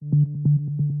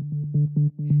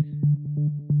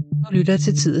Lytter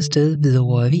til Tid Sted,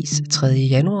 Hvidovre Avis, 3.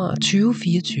 januar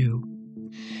 2024.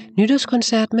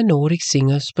 Nytårskoncert med Nordic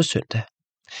Singers på søndag.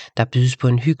 Der bydes på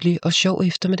en hyggelig og sjov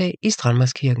eftermiddag i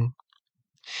Strandmarkskirken.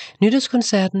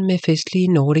 Nytårskoncerten med festlige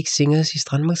Nordic Singers i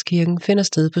Strandmarkskirken finder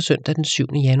sted på søndag den 7.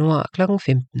 januar kl.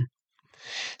 15.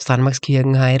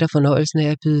 Strandmarkskirken har atter fornøjelsen af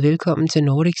at byde velkommen til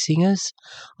Nordic Singers,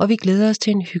 og vi glæder os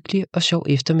til en hyggelig og sjov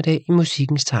eftermiddag i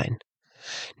musikkens tegn.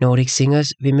 Nordic Singers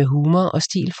vil med humor og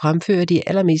stil fremføre de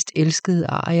allermest elskede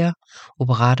arier,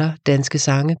 operetter, danske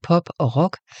sange, pop og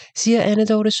rock, siger Anne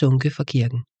Dorte Sunke fra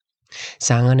kirken.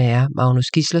 Sangerne er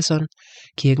Magnus Gislason,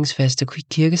 kirkens faste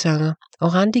kirkesanger,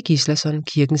 og Randi Gislason,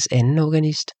 kirkens anden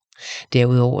organist.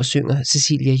 Derudover synger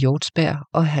Cecilia Hjortsberg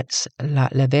og Hans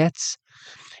Laverts,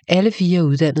 alle fire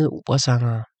uddannede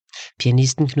operasangere.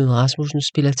 Pianisten Knud Rasmussen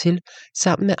spiller til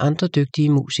sammen med andre dygtige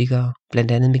musikere,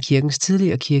 blandt andet med kirkens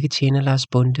tidligere kirketjener Lars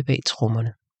Bonde bag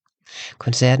trommerne.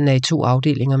 Koncerten er i 2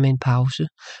 afdelinger med en pause,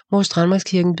 hvor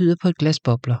Strandmarkskirken byder på et glas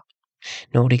bobler.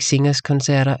 Nordic Singers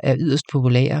koncerter er yderst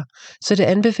populære, så det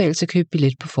anbefales at købe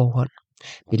billet på forhånd.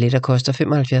 Billetter koster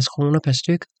 75 kroner per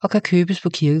styk og kan købes på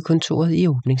kirkekontoret i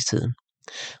åbningstiden.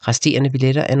 Resterende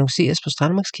billetter annonceres på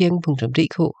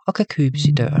strandmarkskirken.dk og kan købes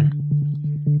i døren.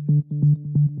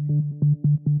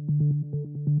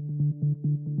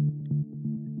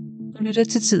 Du lytter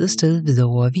til Tid Sted,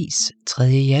 Hvidovre Avis, 3.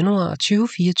 januar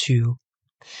 2024.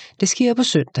 Det sker på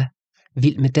søndag.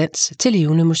 Vild med dans til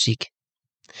levende musik.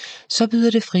 Så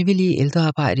byder det frivillige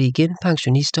ældrearbejde igen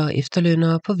pensionister og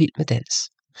efterlønnere på Vild med dans.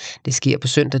 Det sker på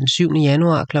søndag den 7.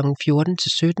 januar kl.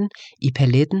 14-17 i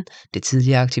Paletten, det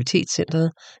tidligere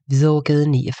aktivitetscentret, Hvidovregade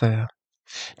 49.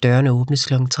 Dørene åbnes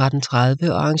kl. 13.30,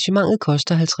 og arrangementet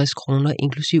koster 50 kroner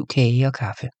inklusiv kage og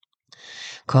kaffe.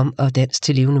 Kom og dans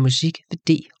til levende musik ved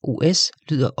DOS,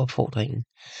 lyder opfordringen.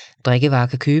 Drikkevarer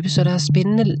kan købes, så der er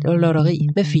spændende lotteri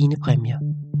med fine præmier.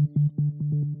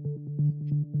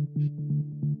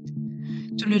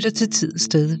 Du lytter til Tid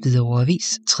Sted, Hvidovre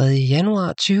Avis, 3. januar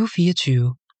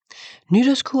 2024.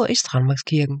 Nytårskur i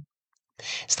Strandmarkskirken.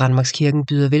 Strandmarkskirken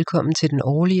byder velkommen til den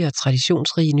årlige og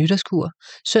traditionsrige nytårskur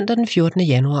søndag den 14.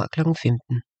 januar kl. 15.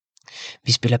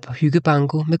 Vi spiller på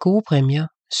hyggebanko med gode præmier,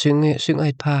 synger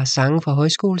et par sange fra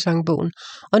højskolesangbogen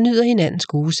og nyder hinandens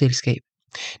gode selskab.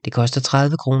 Det koster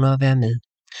 30 kroner at være med,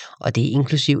 og det er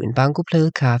inklusiv en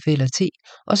bankoplade, kaffe eller te,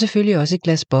 og selvfølgelig også et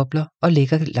glas bobler og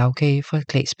lækker lavkage fra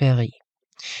Klaas Bageri.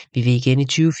 Vi vil igen i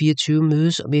 2024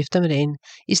 mødes om eftermiddagen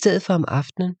i stedet for om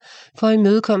aftenen, for at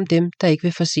imødekomme dem, der ikke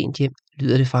vil for sent hjem,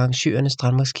 lyder det fra arrangørerne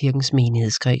Strandmarkskirkens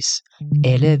menighedskreds.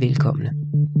 Alle er velkomne.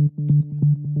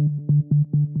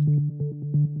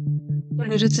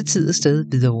 Du lytter til Tid Sted,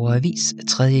 Hvidovre Avis,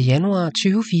 3. januar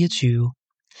 2024.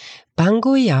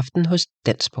 Banko i aften hos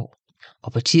Dansborg,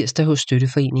 og på tirsdag hos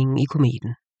Støtteforeningen i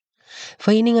Kometen.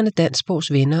 Foreningerne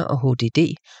Dansborgs Venner og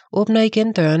HDD åbner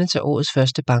igen dørene til årets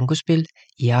første bankospil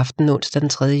i aften onsdag den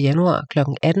 3. januar kl.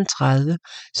 18.30,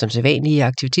 som sædvanligt i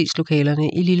aktivitetslokalerne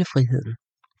i Lille Friheden.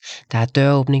 Der er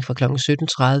døråbning fra kl.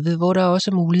 17.30, hvor der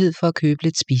også er mulighed for at købe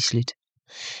lidt spiseligt.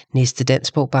 Næste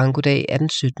Dansborg Bankodag er den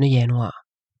 17. januar.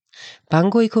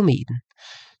 Banko i Kometen.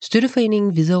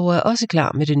 Støtteforeningen Hvidovre er også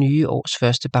klar med det nye års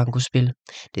første bankospil.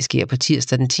 Det sker på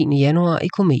tirsdag den 10. januar i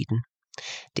Kometen.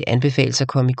 Det anbefales at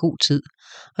komme i god tid,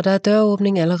 og der er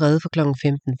døråbning allerede fra kl.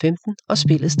 15.15, og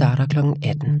spillet starter kl.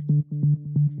 18.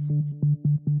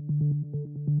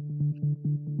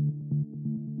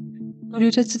 Du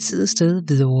lytter til Tid Sted,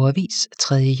 Hvidovre Avis,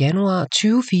 3. januar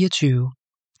 2024.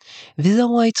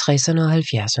 Hvidovre i 60'erne og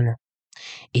 70'erne.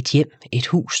 Et hjem, et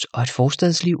hus og et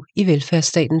forstadsliv i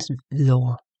velfærdsstatens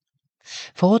Hvidovre.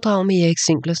 Foredrag med Erik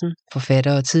Sinklersen,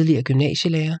 forfatter og tidligere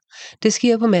gymnasielærer. Det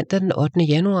sker på mandag den 8.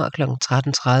 januar kl.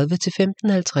 13.30 til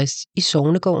 15.50 i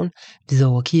Sognegården,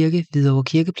 Hvidovre Kirke, Hvidovre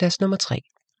Kirkeplads nummer 3.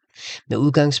 Med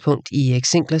udgangspunkt i Erik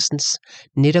Sinklersens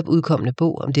netop udkommende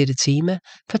bog om dette tema,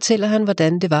 fortæller han,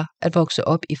 hvordan det var at vokse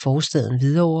op i forstaden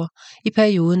Hvidovre i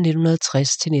perioden 1960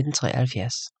 til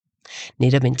 1973.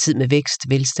 Netop en tid med vækst,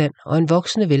 velstand og en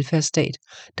voksende velfærdsstat,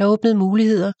 der åbnede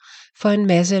muligheder for en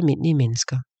masse almindelige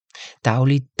mennesker.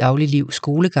 Dagligliv,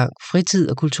 skolegang, fritid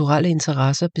og kulturelle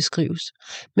interesser beskrives,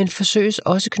 men forsøges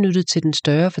også knyttet til den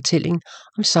større fortælling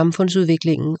om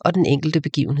samfundsudviklingen og den enkelte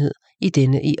begivenhed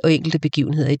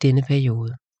i denne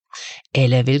periode.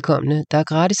 Alle er velkomne, der er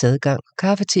gratis adgang,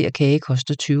 kaffe, te og kage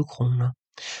koster 20 kroner.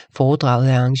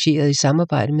 Foredraget er arrangeret i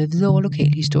samarbejde med Hvidovre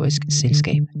Lokalhistorisk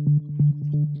Selskab.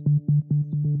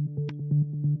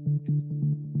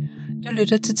 Du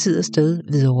lytter til Tid Sted,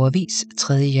 Hvidovre Avis,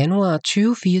 3. januar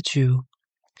 2024.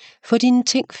 Få dine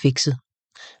ting fikset.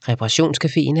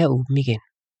 Reparationscaféen er åben igen.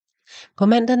 På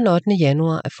mandag den 8.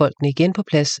 januar er folkene igen på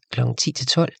plads kl.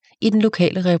 10-12 i den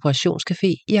lokale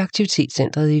reparationscafé i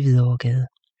aktivitetscentret i Hvidovre Gade.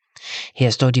 Her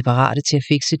står de parate til at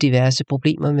fikse diverse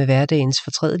problemer med hverdagens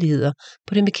fortrædeligheder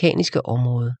på det mekaniske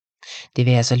område. Det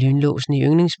være sig lynlåsen i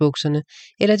yndlingsbukserne,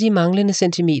 eller de manglende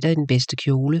centimeter i den bedste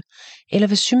kjole, eller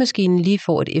hvis symaskinen lige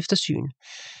får et eftersyn,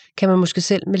 kan man måske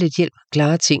selv med lidt hjælp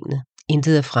klare tingene.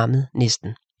 Intet er fremmed,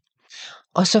 næsten.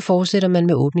 Og så fortsætter man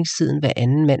med åbningstiden hver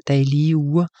anden mandag i lige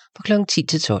uger fra kl. 10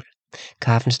 til 12.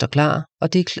 Kaffen står klar,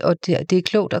 og det er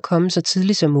klogt at komme så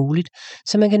tidligt som muligt,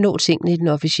 så man kan nå tingene i den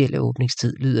officielle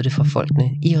åbningstid, lyder det fra folkene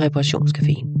i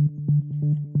reparationscaféen.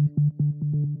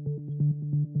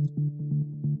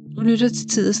 Du lytter til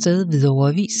Tid Sted, Hvidovre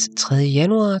Avis, 3.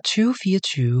 januar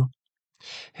 2024.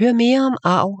 Hør mere om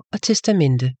arv og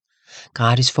testamente.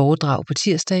 Gratis foredrag på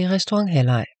tirsdag i restaurant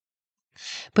Hallej.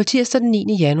 På tirsdag den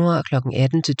 9. januar kl.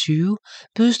 18-20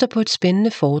 bydes der på et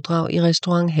spændende foredrag i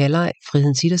restaurant Hallej,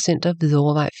 Frihedens Idrætscenter,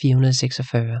 Hvidovre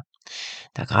 446.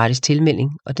 Der er gratis tilmelding,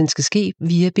 og den skal ske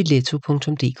via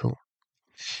billetto.dk.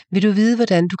 Vil du vide,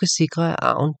 hvordan du kan sikre, at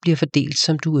arven bliver fordelt,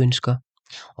 som du ønsker,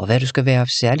 og hvad du skal være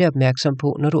særlig opmærksom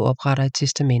på, når du opretter et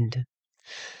testamente?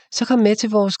 Så kom med til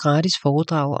vores gratis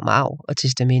foredrag om arv og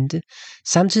testamente,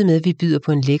 samtidig med at vi byder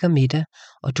på en lækker middag,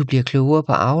 og du bliver klogere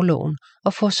på arveloven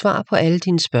og får svar på alle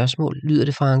dine spørgsmål, lyder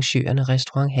det fra arrangørerne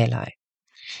restaurant Hallej.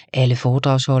 Alle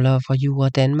foredragsholdere fra Jura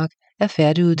Danmark er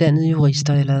færdiguddannede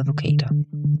jurister eller advokater.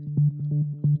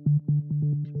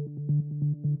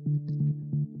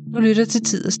 Du lytter til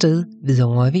Tid og Sted,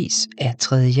 Hvidovre Avis af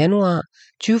 3. januar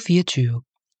 2024.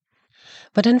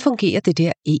 Hvordan fungerer det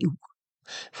der EU?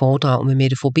 Foredrag med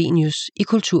Mette Frobenius i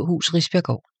Kulturhus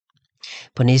Risbjerggård.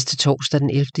 På næste torsdag den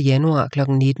 11. januar kl.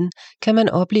 19 kan man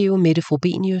opleve Mette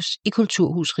Frobenius i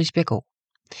Kulturhus Risbjerggård.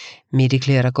 Mette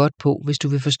klæder dig godt på, hvis du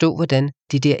vil forstå, hvordan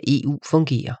det der EU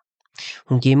fungerer.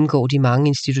 Hun gennemgår de mange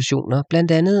institutioner,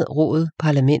 blandt andet Rådet,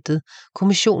 Parlamentet,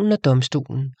 Kommissionen og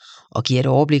Domstolen, og giver et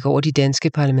overblik over de danske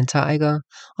parlamentarikere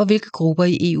og hvilke grupper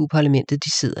i EU-parlamentet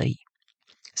de sidder i.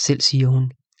 Selv siger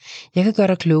hun: Jeg kan gøre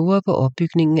dig klogere på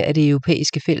opbygningen af det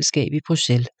europæiske fællesskab i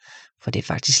Bruxelles, for det er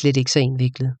faktisk slet ikke så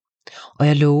indviklet. Og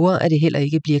jeg lover, at det heller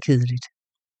ikke bliver kedeligt.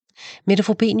 Mette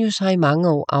Frobenius har i mange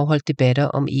år afholdt debatter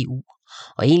om EU,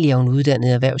 og egentlig er hun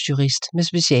uddannet erhvervsjurist med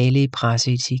speciale i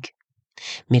presseetik.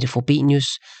 Mette Frobenius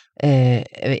er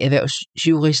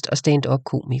erhvervsjurist og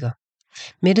stand-up-komiker.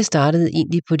 Mette startede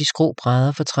egentlig på de skrå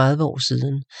brædder for 30 år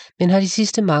siden, men har de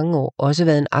sidste mange år også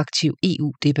været en aktiv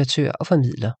EU-debattør og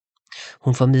formidler.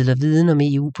 Hun formidler viden om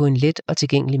EU på en let og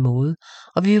tilgængelig måde,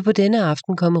 og vi vil på denne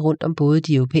aften komme rundt om både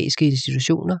de europæiske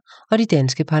institutioner og de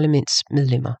danske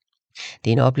parlamentsmedlemmer.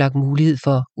 Det er en oplagt mulighed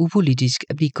for upolitisk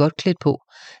at blive godt klædt på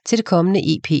til det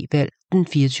kommende EP-valg den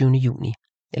 24. juni,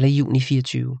 eller juni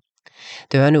 24.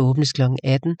 Dørene åbnes kl.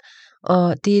 18,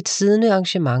 og det er et siddende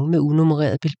arrangement med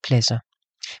unummererede pladser.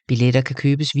 Billetter kan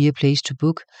købes via Place to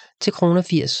Book til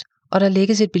 80 kr, og der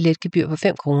lægges et billetgebyr på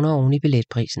 5 kroner oven i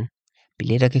billetprisen.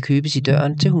 Billetter kan købes i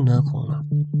døren til 100 kroner.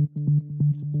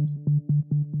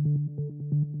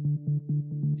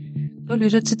 Du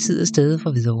lytter til Tid og Sted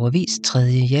fra Hvidovre Avis 3.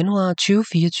 januar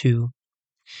 2024.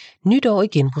 Nytår i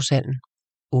genbrugshallen.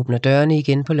 Åbner dørene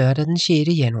igen på lørdag den 6.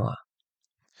 januar.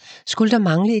 Skulle der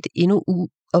mangle et endnu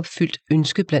uopfyldt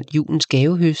ønske blandt julens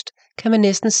gavehøst, kan man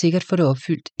næsten sikkert få det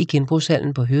opfyldt i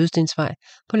genbrugshallen på Hødestensvej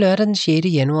på lørdag den 6.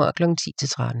 januar kl.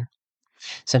 10-13.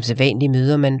 Som sædvanligt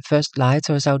møder man først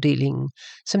legetøjsafdelingen,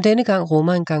 som denne gang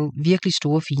rummer en gang virkelig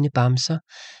store fine bamser.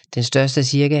 Den største er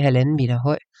cirka 1,5 meter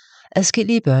høj.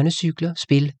 Adskillige børnecykler,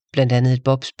 spil, blandt andet et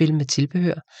bobspil med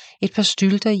tilbehør, et par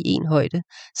stylter i en højde,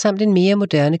 samt en mere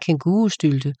moderne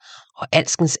kængurustylte og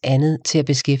alskens andet til at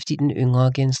beskæftige den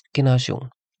yngre generation.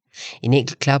 En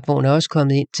enkelt klapvogn er også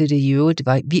kommet ind til det i øvrigt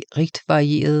rigt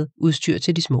varierede udstyr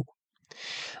til de små.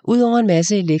 Udover en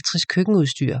masse elektrisk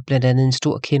køkkenudstyr, blandt andet en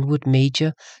stor Kenwood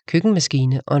Major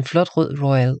køkkenmaskine og en flot rød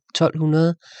Royal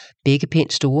 1200, begge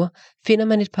pænt store, finder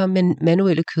man et par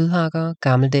manuelle kødhakkere,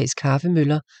 gammeldags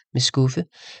kaffemøller med skuffe,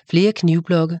 flere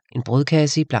knivblokke, en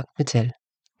brødkasse i blankt metal.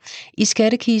 I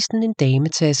skattekisten en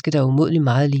dametaske, der umådelig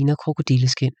meget ligner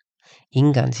krokodilleskind.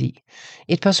 Ingen garanti.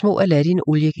 Et par små Aladdin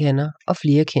oliekander og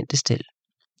flere kendte stel.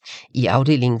 I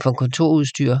afdelingen for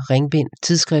kontorudstyr, ringbind,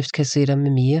 tidskriftskassetter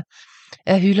med mere,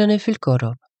 er hylderne fyldt godt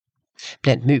op.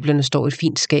 Blandt møblerne står et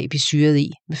fint skab i syret i,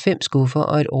 med 5 skuffer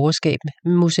og et overskab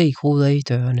med mosaikruder i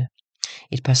dørene.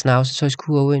 Et par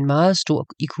snavsetøjskurve, en meget stor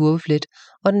i kurveflet,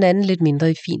 og den anden lidt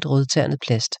mindre i fint rødternet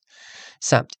plast.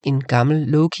 Samt en gammel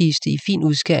lågkiste i fin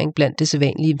udskæring blandt det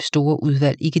sædvanlige store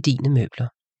udvalg i gedigne møbler.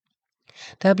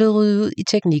 Der er blevet ryddet ud i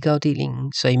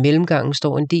teknikafdelingen, så i mellemgangen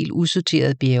står en del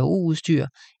usorteret BRO-udstyr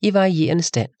i varierende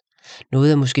stand.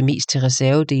 Noget er måske mest til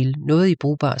reservedele, noget i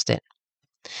brugbar stand.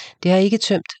 Det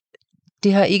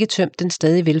har ikke tømt den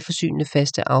stadig velforsynende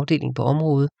faste afdeling på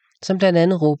området, som blandt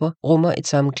andet rummer et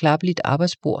sammenklappeligt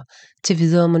arbejdsbord til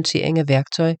videre montering af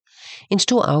værktøj. En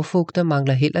stor affugter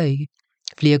mangler heller ikke.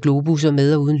 Flere globusser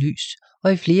med og uden lys,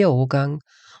 og i flere årgange,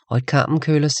 og et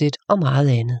karmenkølersæt og meget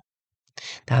andet.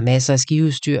 Der er masser af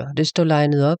skiudstyr, det står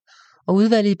legnet op, og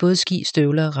udvalget i både ski,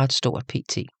 støvler er ret stort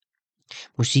pt.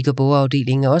 Musik- og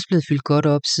bogafdelingen er også blevet fyldt godt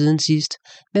op siden sidst,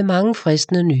 med mange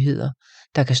fristende nyheder,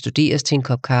 der kan studeres til en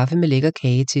kop kaffe med lækker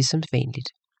kage til som vanligt.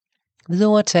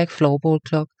 Hvidovre Attack Floorball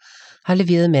Club har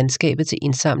leveret mandskabet til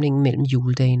indsamlingen mellem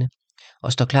juledagene,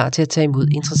 og står klar til at tage imod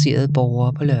interesserede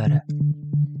borgere på lørdag.